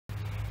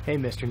Hey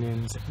Mr.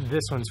 Nunes,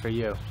 this one's for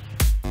you.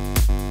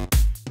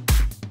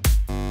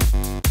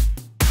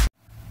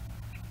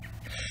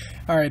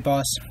 Alright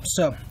boss,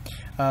 so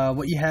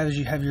what you have is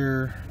you have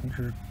your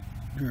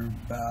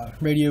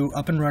radio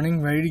up and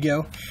running, ready to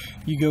go.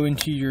 You go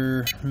into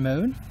your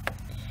mode,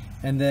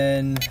 and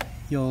then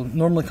you'll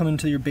normally come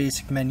into your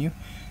basic menu.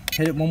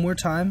 Hit it one more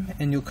time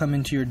and you'll come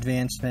into your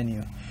advanced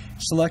menu.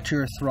 Select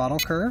your throttle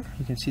curve.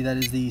 You can see that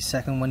is the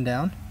second one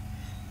down.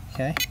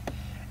 Okay,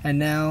 and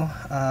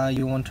now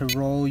you want to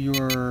roll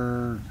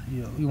your,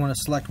 you want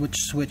to select which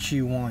switch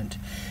you want.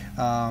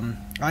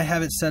 I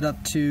have it set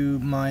up to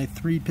my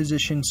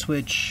 3-position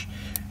switch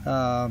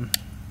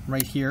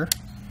right here.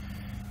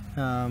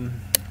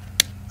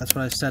 That's what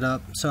I set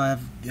up. So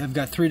I've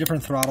got 3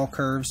 different throttle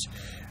curves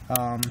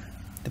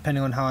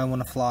depending on how I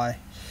want to fly.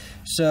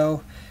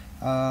 So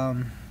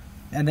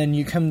and then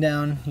you come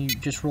down, you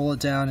just roll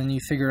it down, and you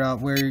figure out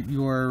where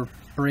your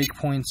break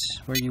points,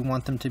 where you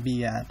want them to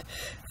be at.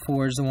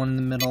 4 is the one in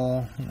the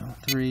middle,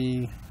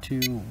 3, 2,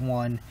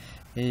 1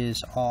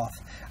 is off.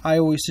 I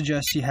always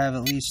suggest you have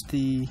at least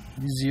the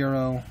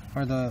 0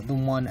 or the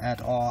 1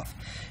 at off.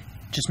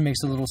 Just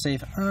makes it a little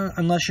safe,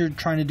 unless you're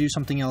trying to do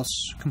something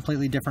else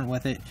completely different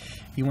with it.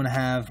 You want to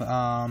have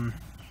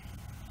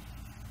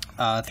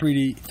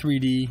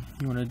 3D,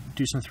 you want to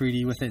do some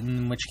 3D with it,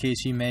 in which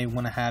case you may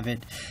want to have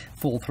it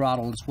full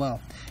throttle as well,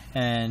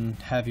 and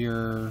have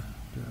your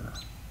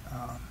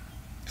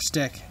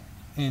stick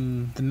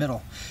in the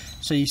middle.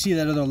 So you see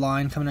that other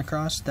line coming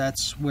across?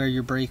 That's where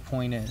your break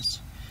point is.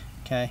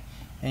 Okay,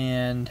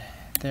 and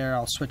there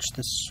I'll switch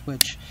the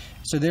switch.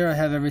 So there I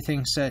have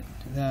everything set.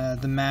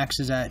 The max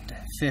is at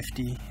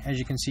 50. As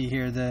you can see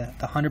here, the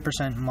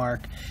 100%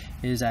 mark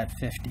is at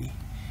 50.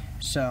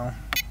 So,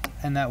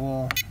 and that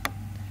will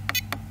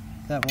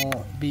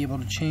be able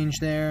to change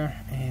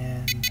there.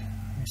 And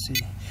let me see.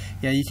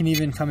 Yeah, you can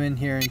even come in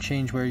here and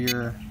change where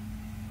your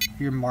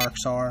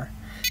marks are.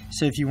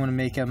 So if you want to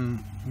make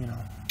them,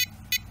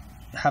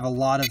 have a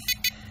lot of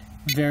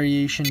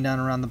variation down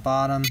around the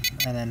bottom,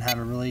 and then have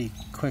a really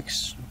quick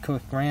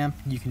ramp,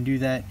 you can do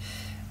that.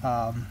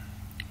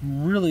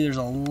 Really, there's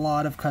a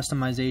lot of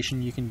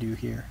customization you can do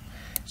here.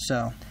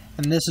 So,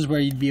 and this is where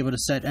you'd be able to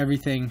set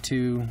everything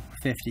to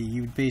 50.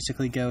 You would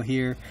basically go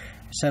here,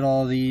 set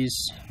all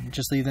these,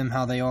 just leave them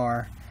how they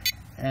are,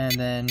 and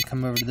then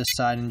come over to this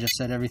side and just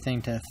set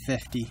everything to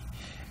 50,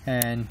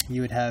 and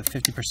you would have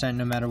 50%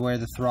 no matter where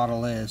the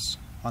throttle is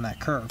on that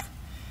curve.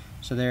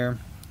 So there,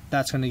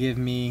 that's going to give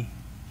me,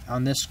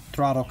 on this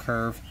throttle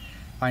curve,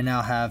 I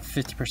now have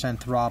 50%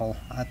 throttle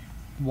at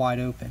wide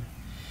open.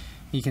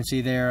 You can see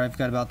there I've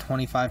got about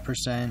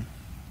 25%,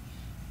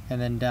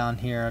 and then down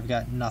here I've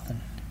got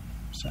nothing.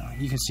 So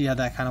you can see how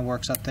that kind of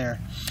works up there.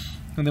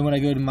 And then when I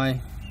go to my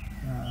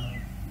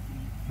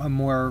a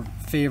more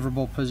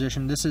favorable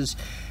position, this is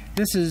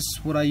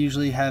what I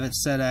usually have it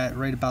set at,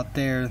 right about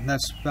there.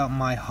 That's about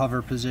my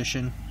hover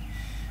position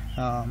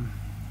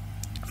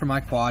for my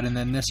quad. And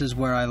then this is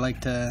where I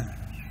like to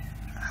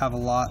have a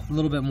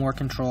little bit more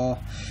control,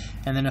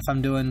 and then if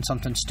I'm doing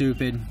something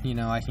stupid,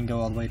 I can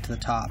go all the way to the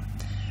top.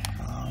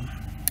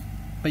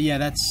 But yeah,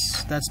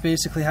 that's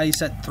basically how you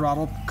set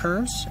throttle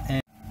curves.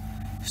 And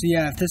so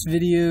yeah, if this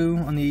video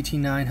on the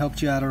AT9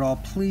 helped you out at all,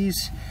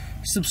 please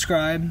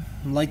subscribe,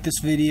 like this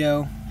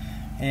video,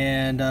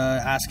 and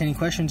ask any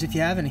questions if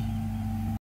you have any.